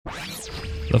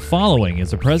The following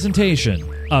is a presentation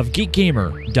of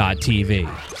GeekGamer.tv.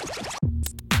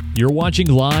 You're watching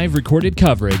live recorded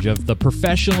coverage of the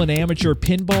Professional and Amateur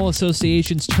Pinball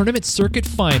Association's Tournament Circuit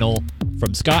Final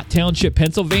from Scott Township,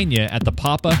 Pennsylvania at the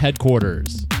PAPA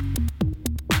headquarters.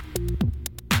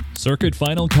 Circuit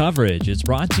Final coverage is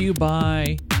brought to you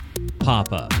by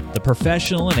PAPA, the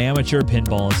Professional and Amateur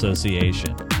Pinball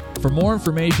Association. For more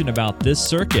information about this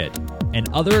circuit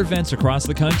and other events across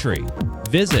the country,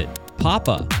 visit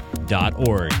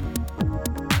papa.org.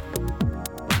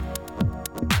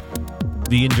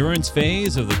 The endurance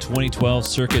phase of the 2012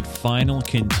 Circuit Final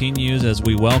continues as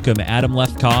we welcome Adam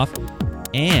Lefkoff,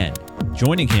 and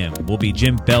joining him will be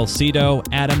Jim Belcito,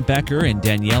 Adam Becker, and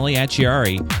Daniele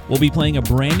Acciari will be playing a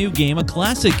brand new game, a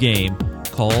classic game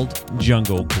called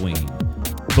Jungle Queen.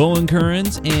 Bowen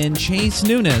Kearns and Chase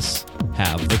Nunes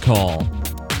have the call.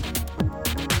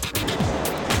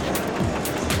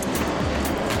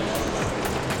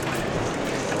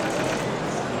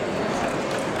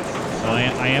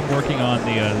 I am working on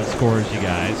the scores, you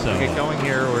guys. So get going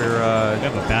here. We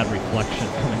have a bad reflection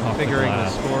coming off figuring the the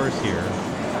scores here.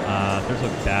 There's a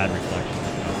bad reflection.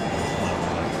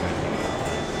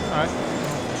 All right.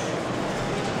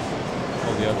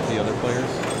 Oh, the other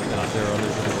players? There are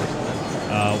others that are worse than this?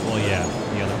 Well, yeah,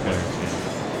 the other players.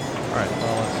 Yeah. All right.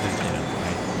 Well, let's see.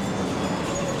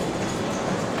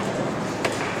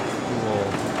 We will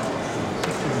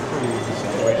seek to improve the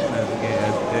situation as the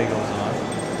day goes on.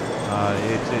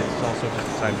 It's also just a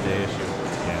time of day issue.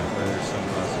 Yeah, there's some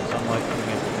sunlight coming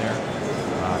in from there.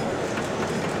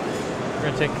 We're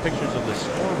going to take pictures of the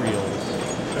score reels,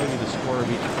 show you the score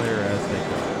of each player as they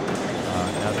go.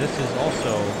 Now this is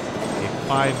also a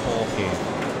 5-hole game.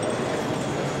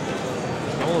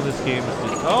 The goal of this game is to...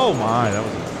 Oh my, that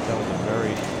was a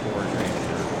very poor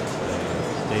transfer.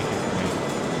 Mistaken for me.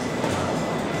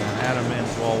 And Adam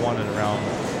ends wall 1 at around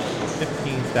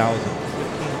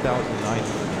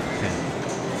 15,910.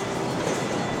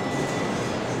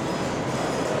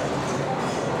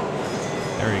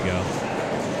 There you go.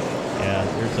 Yeah,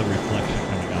 there's a reflection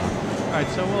coming off. All right,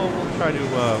 so we'll try to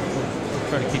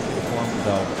keep you informed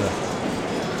about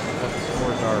what the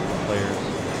scores are for players,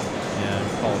 and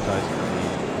apologize for the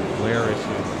glare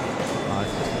issue.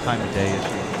 It's just a time of day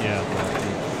issue. Yeah.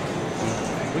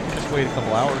 We can just wait a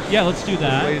couple hours. Yeah, let's do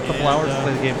that. Wait a couple hours and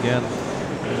play the game again.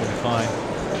 It'll be fine.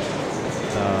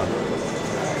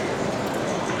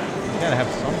 You gotta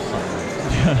have some sunlight.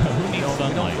 Who needs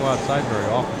sunlight? We don't go outside very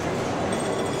often.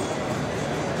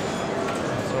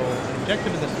 So the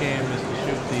objective of this game is to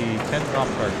shoot the 10 drop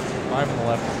targets, 5 on the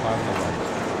left and 5 on the right.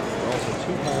 There are also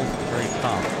 2 holes at the very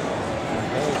top. And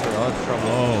holes are out of trouble.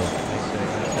 Oh. They say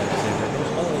that those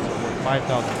holes are worth 5,000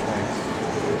 points.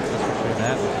 That's for sure.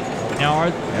 That now,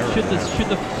 should the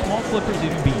small flippers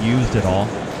even be used at all?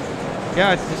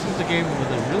 Yeah, this is a game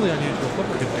with a really unusual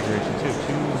flipper configuration too. 2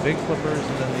 big flippers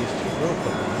and then these 2 little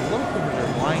flippers. The little flippers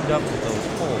are lined up with those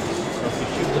holes. So if you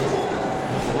shoot them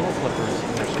with the little flippers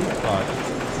in their sweet spot,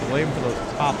 you aim for those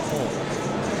top holes.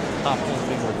 The top holes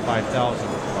being worth 5,000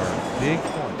 are big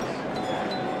points.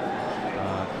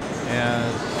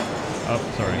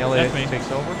 Daniele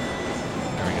takes over.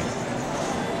 There we go.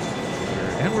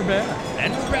 And we're back.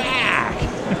 And we're back!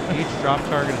 Each drop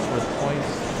target is worth points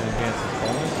and advances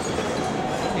bonus.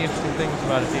 The interesting things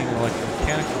about it being an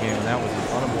electromechanical game, and that was an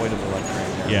unavoidable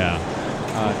electronic game,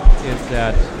 is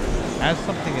that as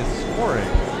something is scoring,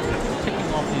 it's ticking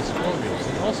off these score reels.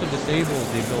 It also disables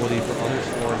the ability for other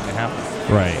scoring to happen.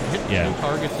 Right. If you hit 2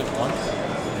 targets at once,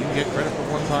 you can get credit for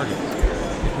 1 target.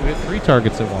 If you hit 3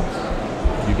 targets at once,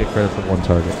 you get credit for 1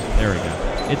 target. There we go.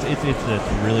 It's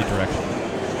really directional.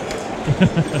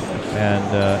 And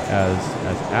as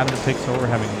Adam takes over,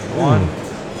 having won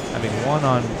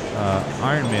on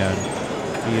Iron Man,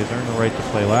 he has earned the right to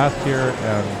play last year,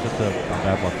 and just a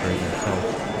bad luck right there. So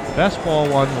the best ball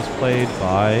one was played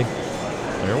by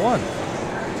player 1,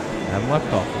 Adam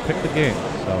Lefkoff, who picked the game.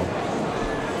 So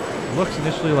it looks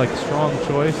initially like a strong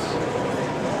choice.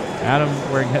 Adam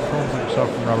wearing headphones like we saw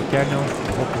from Robert Gagnon.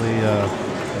 Hopefully it'll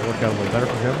work out a little better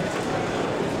for him.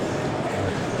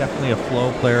 Definitely a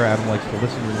flow player. Adam likes to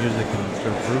listen to the music and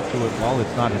sort of groove to it while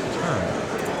it's not his turn.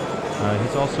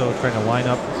 He's also trying to line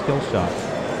up skill shots.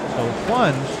 So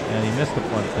plunge, and he missed the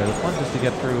plunge there. The plunge is to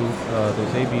get through those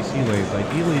ABC lanes.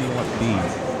 Ideally, you want B,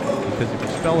 because if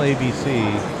you spell ABC,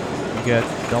 you get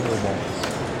double bonus.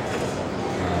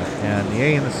 And the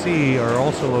A and the C are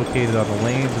also located on the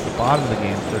lanes at the bottom of the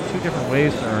game. So there are 2 different ways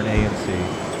to earn A and C.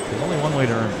 There's only one way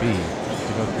to earn B,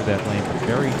 to go through that lane at the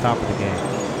very top of the game.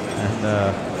 And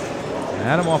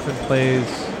Adam often plays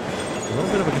a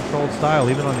little bit of a controlled style,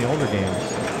 even on the older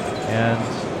games. And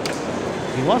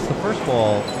he lost the first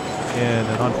ball in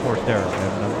an unforced error,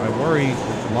 and I worry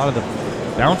a lot of the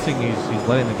bouncing he's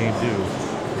letting the game do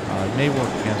may work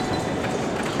against him.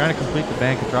 He's trying to complete the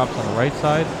bank of drops on the right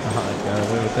side. Got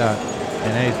away with that,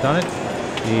 and he's done it.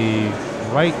 The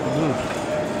right loop,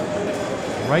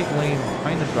 right lane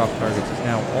behind the drop targets is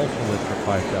now also lit for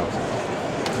 5,000.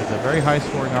 There's a very high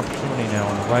scoring opportunity now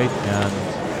on the right, and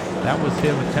that was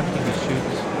him attempting to shoot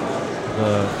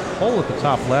the hole at the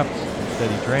top left. Instead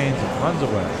he drains and runs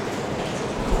away.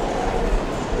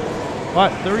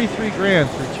 But 33 grand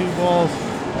for 2 balls,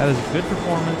 that is a good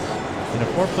performance. In a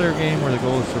 4-player game where the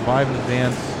goal is survive and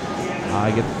advance,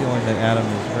 I get the feeling that Adam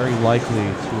is very likely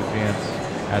to advance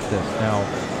at this. Now,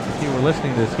 if he were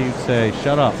listening to this, he would say,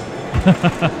 shut up.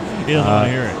 He doesn't want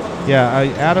to hear it. Yeah,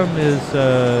 Adam is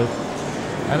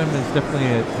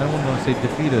definitely, I don't want to say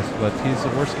defeatist, but he's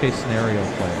a worst-case scenario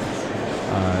player.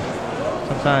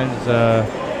 Sometimes I'm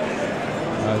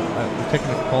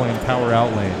technically calling him power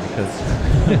out lane because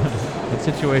in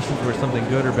situations where something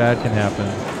good or bad can happen,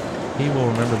 he will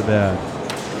remember the bad,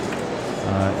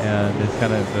 and it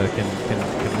kind of can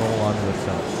roll onto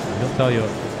itself. And he'll tell you,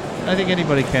 I think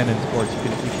anybody can in sports.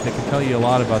 They can tell you a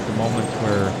lot about the moments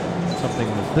where something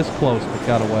was this close but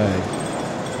got away.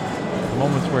 The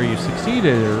moments where you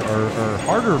succeeded are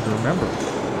harder to remember.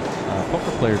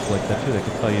 Poker players like that too. They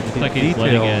can tell you it's like he's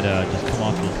letting it just come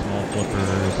off those small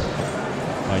flippers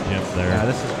by Jim there. Yeah,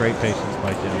 this is great patience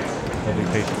by Jim. He'll be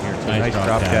patient here. It's a nice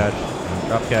drop catch.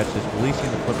 Drop catch is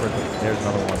releasing the flipper. There's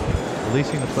another one.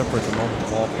 Releasing the flipper at the moment the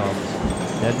ball comes,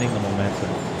 deadening the momentum.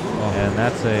 And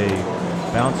that's a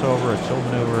bounce over, a chill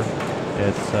maneuver.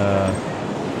 It's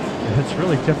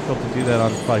really difficult to do that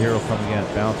on the spot. Hero coming in.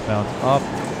 Bounce, bounce, up.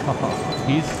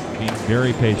 He's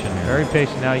very patient here. Very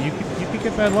patient. Now you could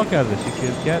get bad luck out of this. You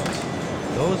could get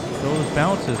those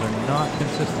bounces are not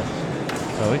consistent.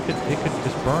 So it could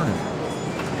just burn him.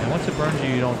 And once it burns you,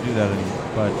 you don't do that anymore.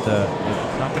 But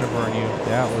it's not going to burn you.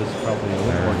 That was probably a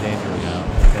little more dangerous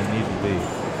than it needed to be.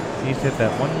 He needs to hit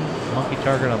that one monkey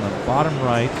target on the bottom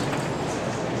right.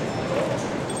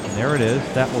 And there it is.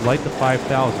 That will light the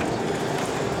 5,000.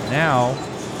 Now,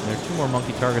 there are 2 more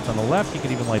monkey targets on the left. You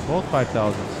could even light both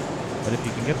 5,000s. But if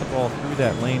you can get the ball through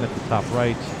that lane at the top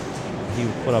right, he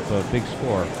would put up a big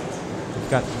score. He's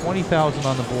got 20,000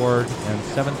 on the board and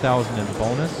 7,000 in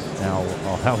bonus. Now,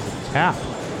 that was a tap.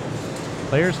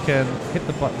 Players can hit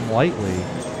the button lightly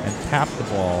and tap the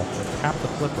ball or tap the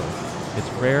flipper. It's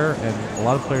rare, and a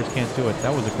lot of players can't do it.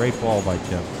 That was a great ball by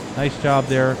Jim. Nice job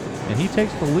there. And he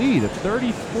takes the lead at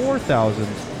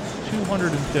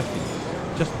 34,250.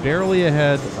 Just barely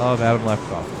ahead of Adam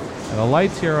Lefkoff. And the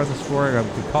lights here on the scoring, I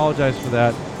apologize for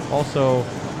that. Also,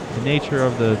 the nature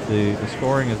of the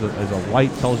scoring is a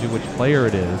light tells you which player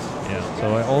it is. Yeah.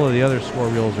 So all of the other score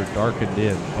wheels are darkened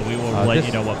in. But we will let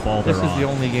you know what ball they're on. This is the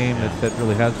only game that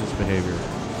really has this behavior.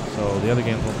 So the other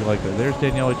games won't be like that. There's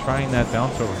Daniele trying that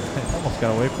bounce over. Almost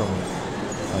got away from him.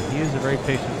 He is a very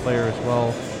patient player as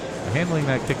well. Handling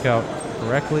that kick out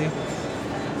correctly.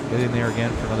 Get in there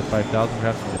again for another 5,000,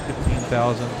 perhaps into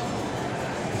 15,000.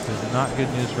 This is not good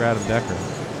news for Adam Decker.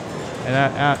 And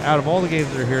out of all the games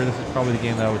that are here, this is probably the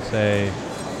game that I would say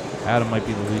Adam might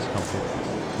be the least comfortable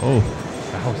with. Oh,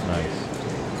 that was nice.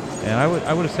 And I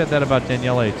would have said that about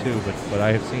Daniele too, but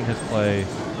I have seen his play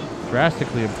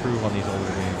drastically improve on these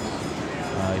older games.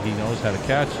 He knows how to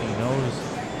catch. He knows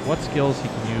what skills he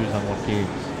can use on what games.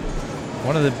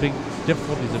 One of the big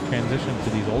difficulties of transition to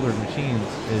these older machines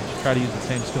is to try to use the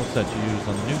same skill set you use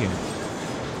on the new games.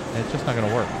 And it's just not going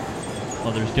to work.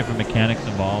 Well, there's different mechanics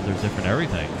involved. There's different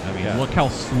everything. I mean, look how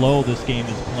slow this game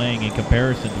is playing in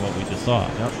comparison to what we just saw.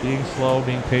 Yep, being slow,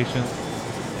 being patient.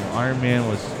 Iron Man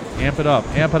was amp it up,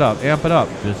 amp it up, amp it up.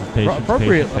 This is patience,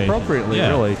 appropriately,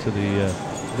 really, to the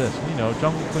this. You know,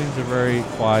 Jungle Queens are very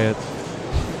quiet,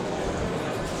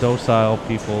 docile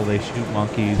people. They shoot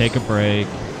monkeys. Take a break.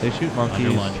 They shoot monkeys.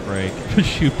 On your lunch break.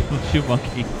 shoot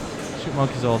monkey. Shoot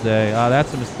monkeys all day.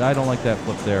 That's a mistake. I don't like that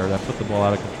flip there. That put the ball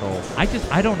out of control.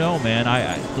 I don't know, man.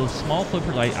 Those small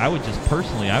flippers, I would just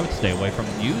personally, I would stay away from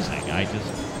using.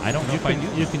 I don't know if I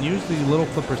use. You can use the little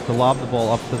flippers to lob the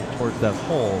ball up towards that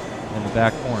hole in the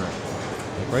back corner.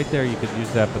 Like right there, you could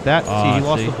use that. But that, he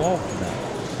lost the ball from that.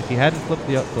 If he hadn't flipped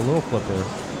the little flipper,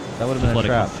 that would have been a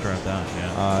trap. Strap down,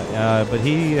 but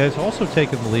he has also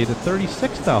taken the lead at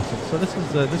 36,000. So this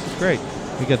is great.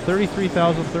 We got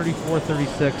 33,000, 34,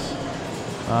 36.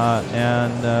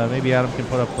 And maybe Adam can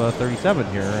put up 37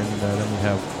 here, and then we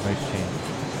have a nice change.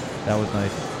 That was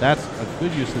nice. That's a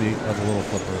good use of the little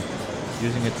flipper,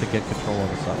 using it to get control of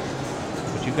the side.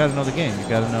 But you've got to know the game. You've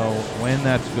got to know when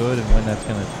that's good and when that's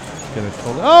going to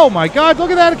totally. Oh my God!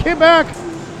 Look at that! It came back.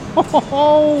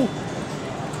 Oh,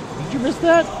 Did you miss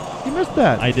that? You missed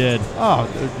that. I did. Oh,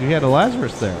 you had a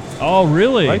Lazarus there. Oh,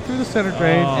 really? Right through the center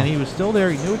drain, Oh. and he was still there.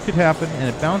 He knew it could happen, and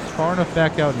it bounced far enough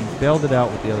back out, and he bailed it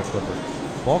out with the other flipper.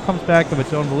 Ball comes back of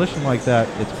its own volition like that,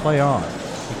 it's play on.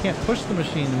 You can't push the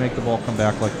machine to make the ball come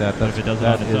back like that. But if it does it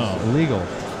on its is own. illegal.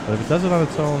 But if it does it on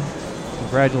its own,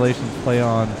 congratulations, play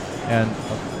on. And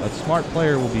a smart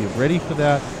player will be ready for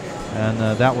that, and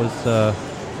that was a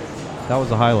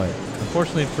highlight.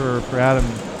 Unfortunately for Adam,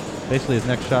 basically his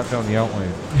next shot found the out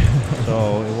lane,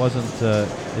 so it wasn't.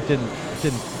 It didn't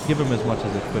give him as much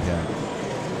as it could have.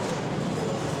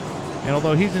 And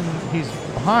although he's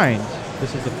behind,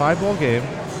 this is a 5-ball game.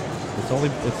 It's the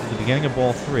beginning of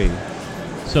ball 3.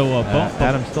 So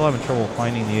Adam's still having trouble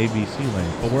finding the ABC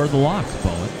lane. But where are the locks,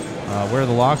 Bowen? Where are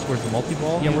the locks? Where's the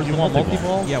multi-ball? Yeah, where's you the want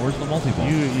multi-ball? multi-ball? Yeah, where's the multi-ball?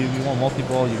 You want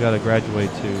multi-ball, you got to graduate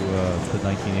to the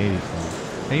 1980s now.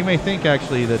 And you may think,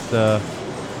 actually, that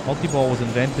multi-ball was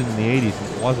invented in the 80s, and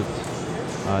it wasn't.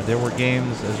 There were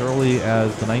games as early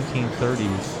as the 1930s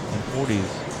and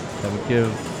 40s that would give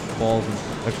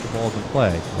extra balls in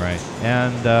play. Right.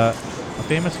 And a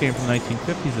famous game from the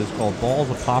 1950s is called Balls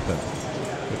a Poppin',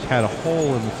 which had a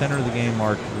hole in the center of the game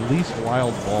marked Release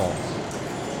Wild Balls.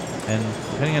 And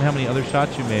depending on how many other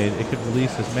shots you made, it could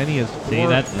release as many as 4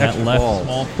 that extra left balls.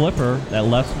 small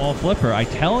flipper, I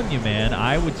telling you, man,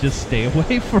 I would just stay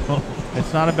away from him.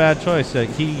 It's not a bad choice.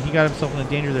 He got himself in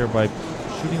danger there by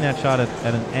shooting that shot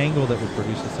at an angle that would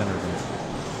produce a center game.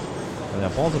 And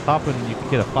that Balls a Poppin', you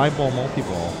could get a 5-ball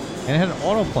multi-ball. And it had an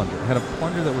auto plunger. It had a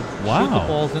plunger that would shoot the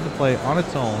balls into play on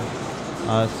its own,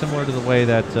 similar to the way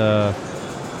that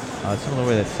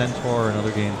Centaur and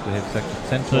other games would have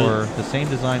Centaur. The same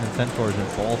design in Centaur as in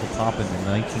Balls a Poppin' in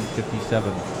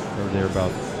 1957 or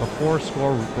thereabouts. Before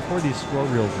these score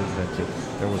reels were invented,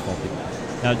 there was multi-ball.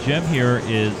 Now Jim here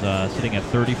is sitting at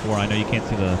 34. I know you can't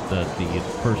see the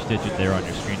first digit there on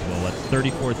your screen too well. That's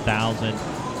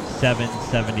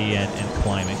 34,770 and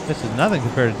climbing. This is nothing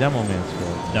compared to Demo Man's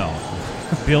score. No,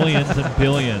 billions and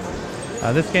billions.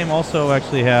 This game also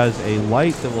actually has a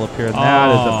light that will appear, and that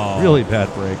is a really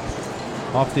bad break.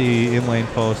 Off the in-lane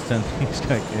post, and he's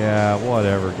like, yeah,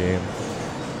 whatever, game.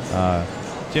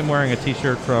 Jim wearing a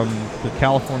T-shirt from the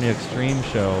California Extreme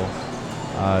Show,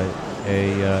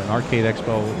 an arcade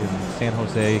expo in San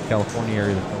Jose, California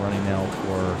area that's been running now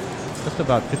for just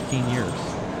about 15 years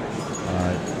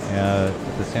at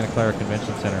the Santa Clara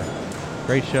Convention Center.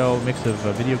 Great show, mix of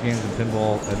video games and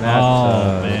pinball, and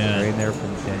that's right in there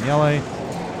from Daniele.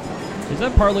 Is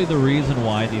that partly the reason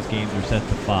why these games are set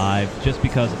to 5, just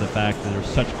because of the fact that they're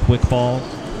such quick balls?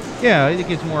 Yeah, it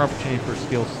gives more opportunity for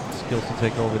skills to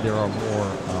take over. There are more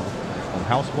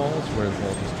house balls where the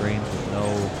ball just drains with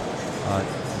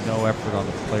no effort on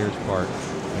the player's part.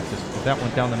 Like if that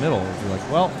went down the middle, you'd be like,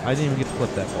 well, I didn't even get to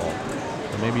flip that ball.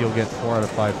 So maybe you'll get 4 out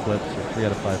of 5 flips or 3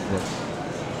 out of 5 flips.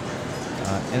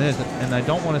 And I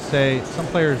don't want to say, some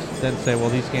players then say, well,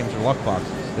 these games are luck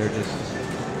boxes. You're just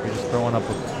throwing a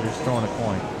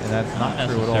coin, and that's not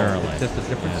true at all. It's just a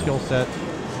different skill set.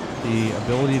 The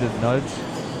ability to nudge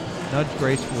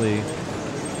gracefully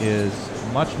is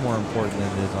much more important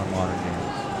than it is on modern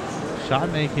games. Shot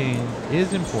making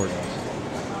is important,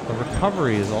 but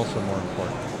recovery is also more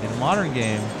important. In a modern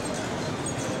game,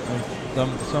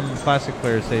 some classic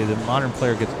players say the modern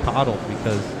player gets coddled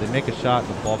because they make a shot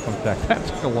and the ball comes back. That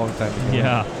took a long time to do.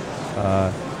 Yeah.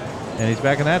 And he's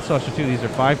back in that saucer too. These are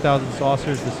 5,000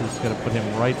 saucers. This is going to put him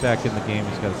right back in the game.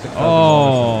 He's got a 6,000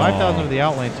 bonus. 5,000 over the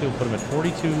outlane too. Put him at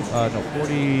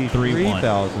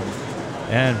 43,000.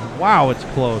 And wow, it's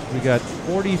close. We got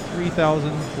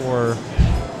 43,000 for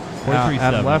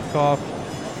Adam Lefkoff,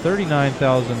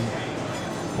 39,000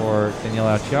 for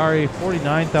Daniele Acciari,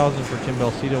 49,000 for Jim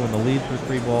Belcito in the lead for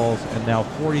 3 balls, and now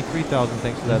 43,000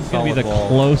 thanks to that This is solid going to be the ball.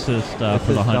 closest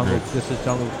for the 100. This is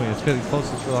Jungle Queen. It's going to be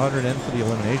closest for the 100 and for the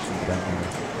eliminations that way.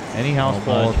 Any house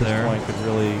ball at this point could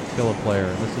really kill a player.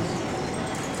 And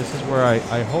this is where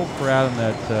I hope for Adam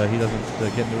that he doesn't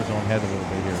get into his own head a little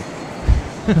bit here.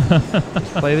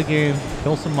 Just play the game,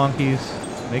 kill some monkeys,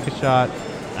 make a shot.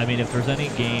 I mean, if there's any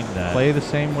game that play the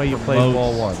same way you played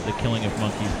ball 1, the killing of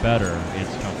monkeys better,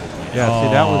 it's Jungle Queen. Yeah, see,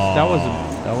 that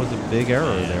was a big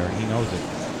error there. He knows it.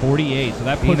 48. So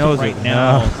that puts him right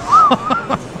now.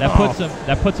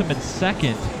 That puts him in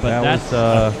second, but that's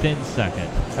a thin second.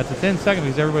 That's a thin second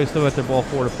because everybody's still got their ball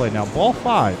 4 to play. Now, ball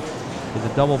 5 is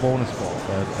a double bonus ball.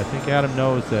 But I think Adam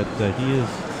knows that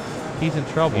he's in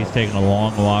trouble. He's taking a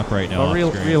long walk right now. But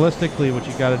realistically, what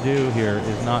you got to do here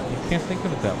is you can't think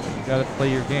of it that way. You got to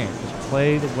play your game. Just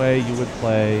play the way you would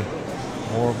play,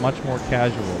 much more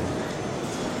casual.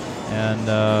 And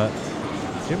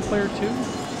Jim player 2.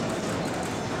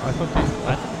 I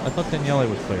thought Daniele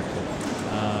was player 2.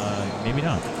 Maybe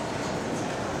not.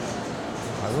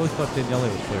 I really thought Daniele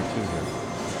was player 2 here.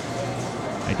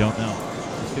 I don't know.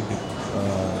 This could be.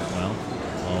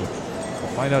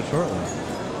 We'll find out shortly.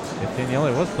 If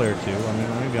Daniele was player 2, I mean,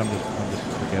 maybe I'm just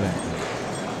forgetting.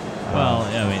 Well,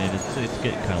 I mean, it's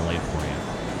getting kind of late for you.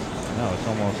 No, it's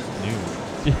almost noon.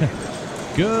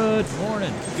 Good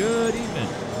morning. Good evening.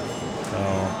 So,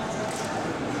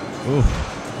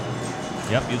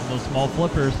 Yep, using those small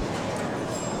flippers.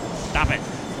 Stop it.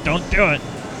 Don't do it.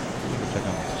 check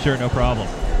on. Sure, no problem.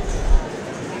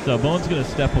 So Bone's going to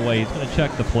step away. He's going to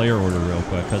check the player order real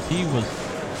quick because he was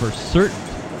for certain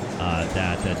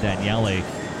that Daniele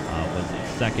was in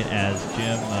second as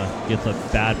Jim gets a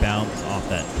bad bounce off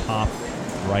that top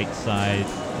right side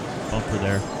bumper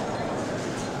there.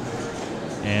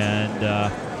 And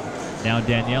now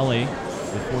Daniele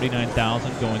with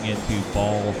 49,000 going into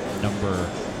ball number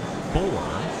 4.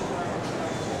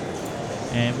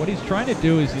 And what he's trying to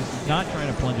do is he's not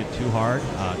trying to plunge it too hard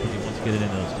because he wants to get it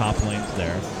into those top lanes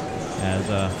there.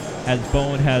 As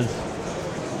Bone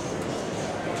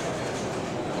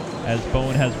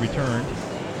has returned.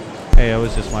 Hey, it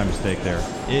was just my mistake there.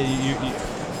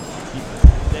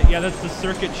 Yeah, that's the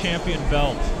circuit champion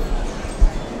belt.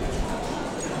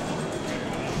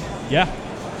 Yeah.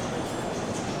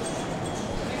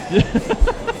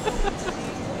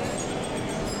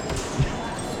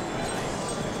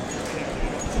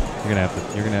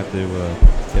 You're gonna have to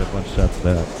get a bunch of shots of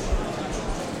that.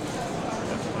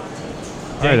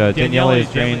 All right, Daniele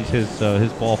drains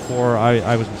his ball 4.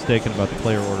 I was mistaken about the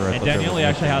player order. And Daniele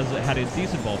actually had a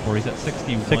decent ball 4. He's at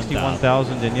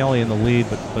 61,000. Daniele in the lead,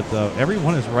 but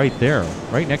everyone is right there,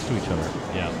 right next to each other.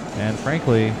 Yeah. And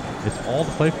frankly, it's all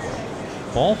to play for.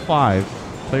 Ball 5,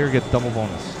 player gets double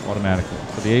bonus automatically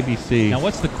for the ABC. Now,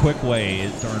 what's the quick way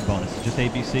to earn bonus? Just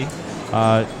ABC?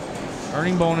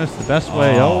 Earning bonus the best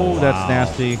way. Oh, wow. That's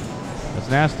nasty. That's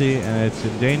nasty, and it's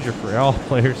in danger for all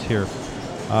players here.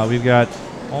 We've got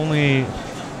only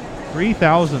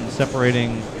 3,000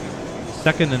 separating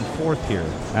second and fourth here.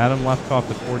 Adam Lefkoff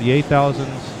at 48,000.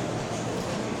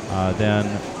 Then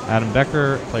Adam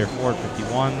Becker, player 4 at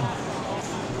 51.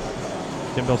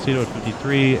 Jim Belcito at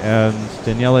 53, and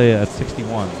Daniele at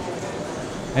 61.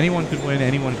 Anyone could win,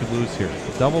 anyone could lose here.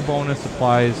 The double bonus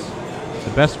applies. The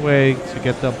best way to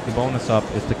get the bonus up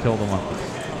is to kill the monkeys.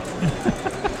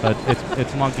 But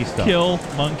it's monkey stuff. Kill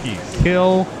monkeys.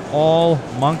 Kill all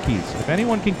monkeys. If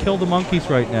anyone can kill the monkeys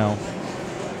right now,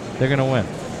 they're gonna win.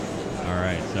 All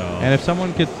right. So. And if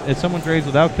someone trades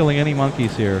without killing any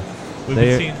monkeys here, we've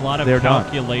been seeing a lot of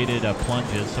calculated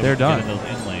plunges. So they're done. In those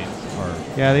in lanes.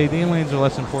 Yeah, the in lanes are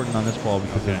less important on this ball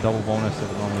because there's double bonus that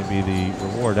would normally be the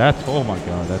reward. Oh my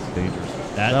God, that's dangerous.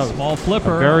 That small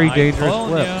flipper. A very dangerous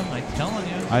flip. I'm telling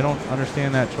you. I don't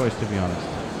understand that choice, to be honest.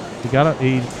 He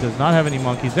does not have any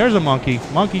monkeys. There's a monkey.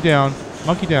 Monkey down.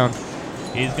 Monkey down.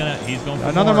 He's going for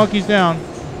another more. monkey's down.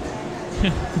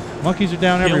 Monkeys are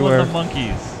down everywhere. Killing the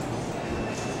monkeys.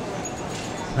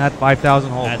 That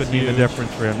 5,000 hole could mean the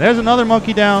difference for him. There's another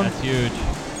monkey down. That's huge.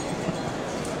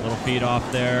 Little feed off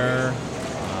there.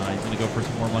 He's going to go for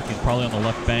some more monkeys, probably on the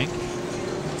left bank.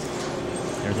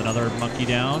 There's another monkey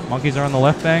down. Monkeys are on the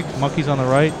left bank. Monkeys on the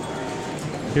right.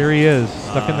 Here he is,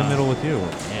 stuck in the middle with you.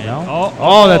 No?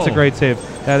 Oh, that's a great save.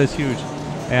 That is huge.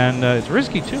 And it's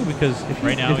risky, too, because if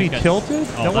he tilted,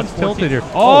 no one's tilted here.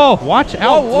 Oh, watch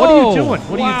out. Whoa. What are you doing?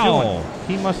 What are you doing?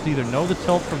 He must either know the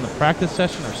tilt from the practice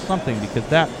session or something, because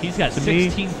he's got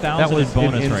 16,000 in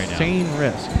bonus right now. Insane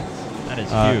risk. That is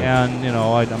huge. And,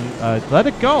 let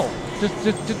it go.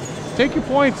 Just take your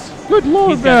points. Good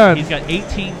Lord, man. He's got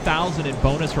 18,000 in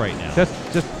bonus right now.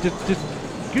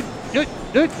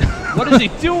 What is he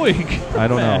doing? I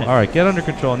don't know. All right, get under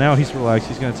control. Now he's relaxed.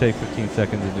 He's going to take 15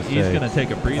 seconds and just He's going to take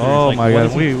a breather. Oh, my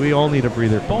God. We all need a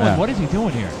breather from Bowen, that. what is he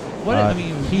doing here? Why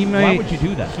would you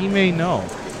do that? He may know.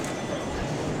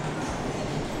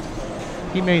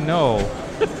 He may know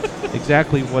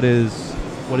exactly what is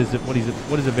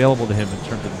available to him in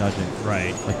terms of nudging.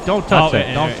 Right. Like, don't touch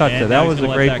it. Don't touch it. That was a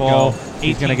great ball.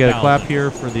 He's going to get a clap here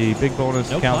for the big bonus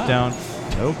countdown.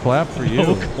 No clap for you.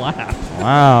 No clap.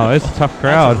 Wow, it's a tough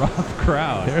crowd. That's a rough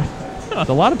crowd. There's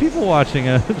a lot of people watching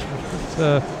it.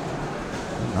 I'm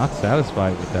not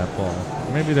satisfied with that ball.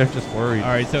 Maybe they're just worried. All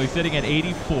right, so he's sitting at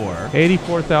 84.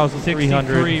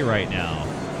 84,300. 63 right now.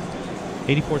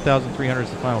 84,300 is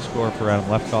the final score for Adam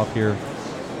Lefkoff here.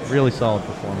 Really solid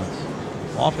performance.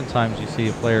 Oftentimes you see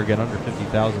a player get under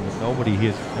 50,000, but nobody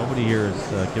here is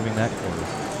giving that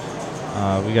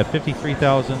quarter. We got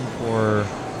 53,000 for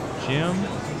Jim.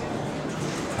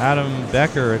 Adam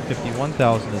Becker at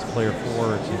 51,000 is player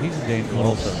 4, so he's in danger A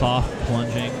little also. soft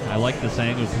plunging. I like this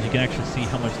angle because you can actually see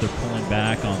how much they're pulling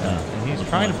back on that. And he's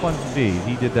trying to plunge the B.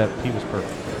 He did that. He was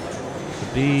perfect.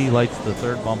 The B lights the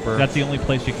third bumper. That's the only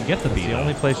place you can get the B. That's the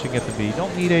only place you can get the B. You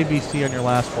don't need ABC on your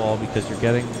last ball because you're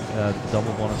getting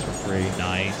double bonus for free.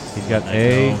 Nice. He's got Nice.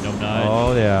 A. No nudge.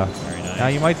 Oh, yeah. Very nice. Now,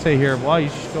 you might say here, well, you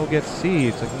should go get C.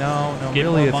 It's like, no, Get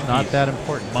really, more it's not monkeys. that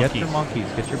important. Get your monkeys.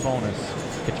 Get your bonus.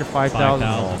 Get your 5,000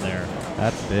 roll. there.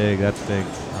 That's big. That's big.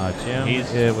 Jim,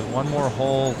 He's- with one more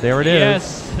hole. There it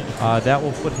is. Yes. That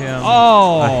will put him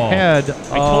Oh. ahead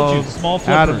I told you, of small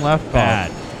flippers. Adam Lefkoff.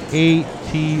 Bad.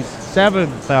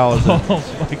 87,000 Oh,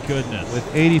 my goodness.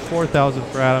 with 84,000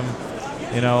 for Adam.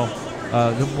 You know,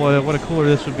 what a cooler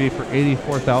this would be for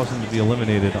 84,000 to be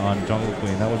eliminated on Jungle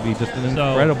Queen. That would be just an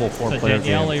incredible four-player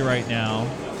game. Daniele right now.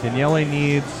 Daniele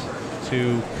needs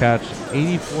to catch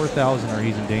 84,000 or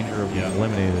he's in danger of being Yeah.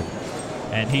 eliminated.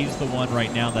 And he's the one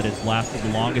right now that has lasted the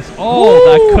longest. Oh,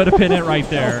 that could have been it right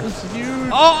there. That was huge.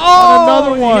 Oh,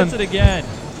 another he one. hits it again.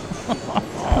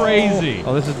 Crazy.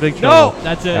 Oh, this is big No, trouble.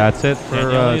 that's it. That's it for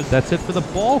Daniele is- that's it for the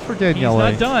ball for Daniele.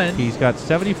 He's not done. He's got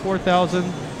 74,000.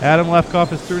 Adam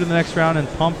Lefkoff is through to the next round and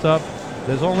pumped up.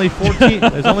 There's only 14.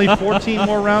 There's only 14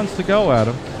 more rounds to go,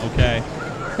 Adam. Okay.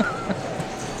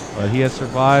 But he has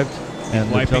survived. And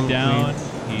the Wiping Jungle down.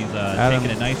 Queen, He's Adam-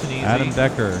 taking it nice and easy. Adam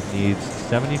Becker needs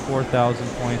 74,000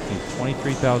 points. Needs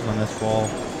 23,000 on this ball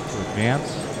to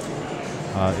advance.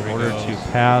 In he order goes. to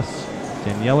pass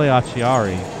Daniele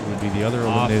Acciari, who would be the other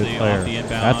Off eliminated the- player. off the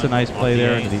inbound, That's a nice off play the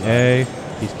there A into the inside. A.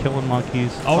 He's killing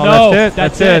monkeys. Oh, no, That's it.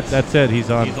 that's That's it. it. That's it. He's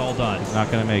on. He's all done. He's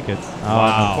not going to make it.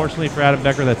 Wow. Unfortunately for Adam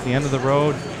Becker, that's the end of the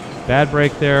road. Bad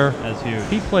break there. That's huge.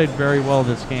 He played very well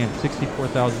this game,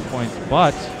 64,000 points,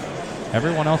 but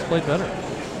everyone else played better.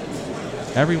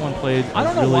 Everyone played. I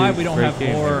don't know really why we don't great have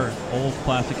game more here. old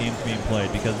classic games being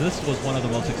played, because this was one of the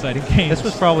most exciting games. This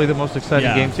was probably the most exciting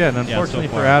Yeah. games yet. And Yeah, unfortunately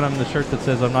so for far. Adam, the shirt that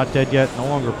says "I'm not dead yet" no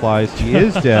longer applies. He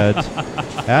is dead.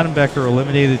 Adam Becker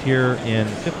eliminated here in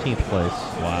 15th place.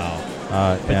 Wow.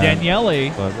 But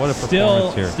Daniele, But what a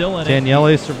still, performance here. still in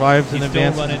Daniele survives He's and still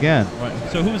advances running. again.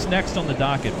 Right. So who's next on the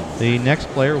docket? The next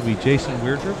player will be Jason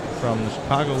Weirdrip from the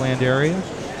Chicagoland area.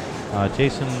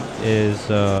 Jason is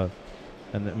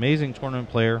an amazing tournament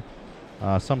player.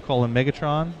 Some call him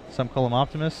Megatron, some call him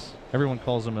Optimus. Everyone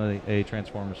calls him a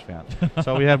Transformers fan.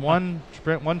 So we had one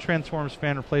Transformers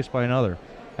fan replaced by another.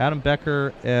 Adam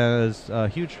Becker is a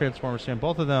huge Transformers fan.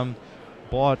 Both of them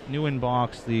bought new in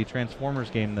box the Transformers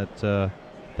game that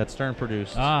Stern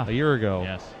produced a year ago.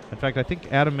 Yes. In fact, I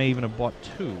think Adam may even have bought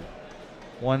two.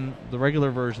 One, the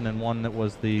regular version, and one that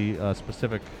was the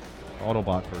specific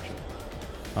Autobot version.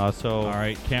 All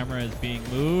right, camera is being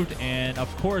moved, and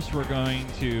of course we're going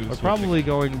to. We're probably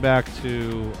going back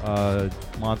to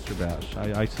Monster Bash.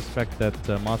 I suspect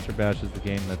that Monster Bash is the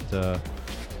game that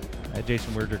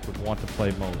Jason Weirdrip would want to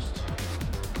play most.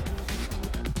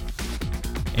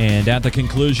 And at the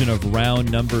conclusion of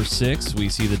round number 6, we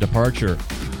see the departure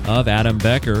of Adam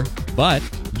Becker, but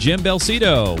Jim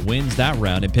Belcito wins that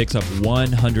round and picks up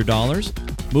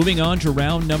 $100. Moving on to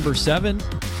round number 7,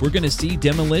 we're going to see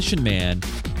Demolition Man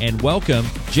and welcome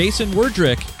Jason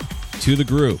Weirdrip to the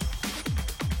group.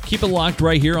 Keep it locked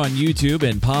right here on YouTube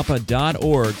and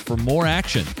papa.org for more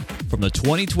action from the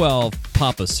 2012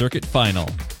 Papa Circuit Final.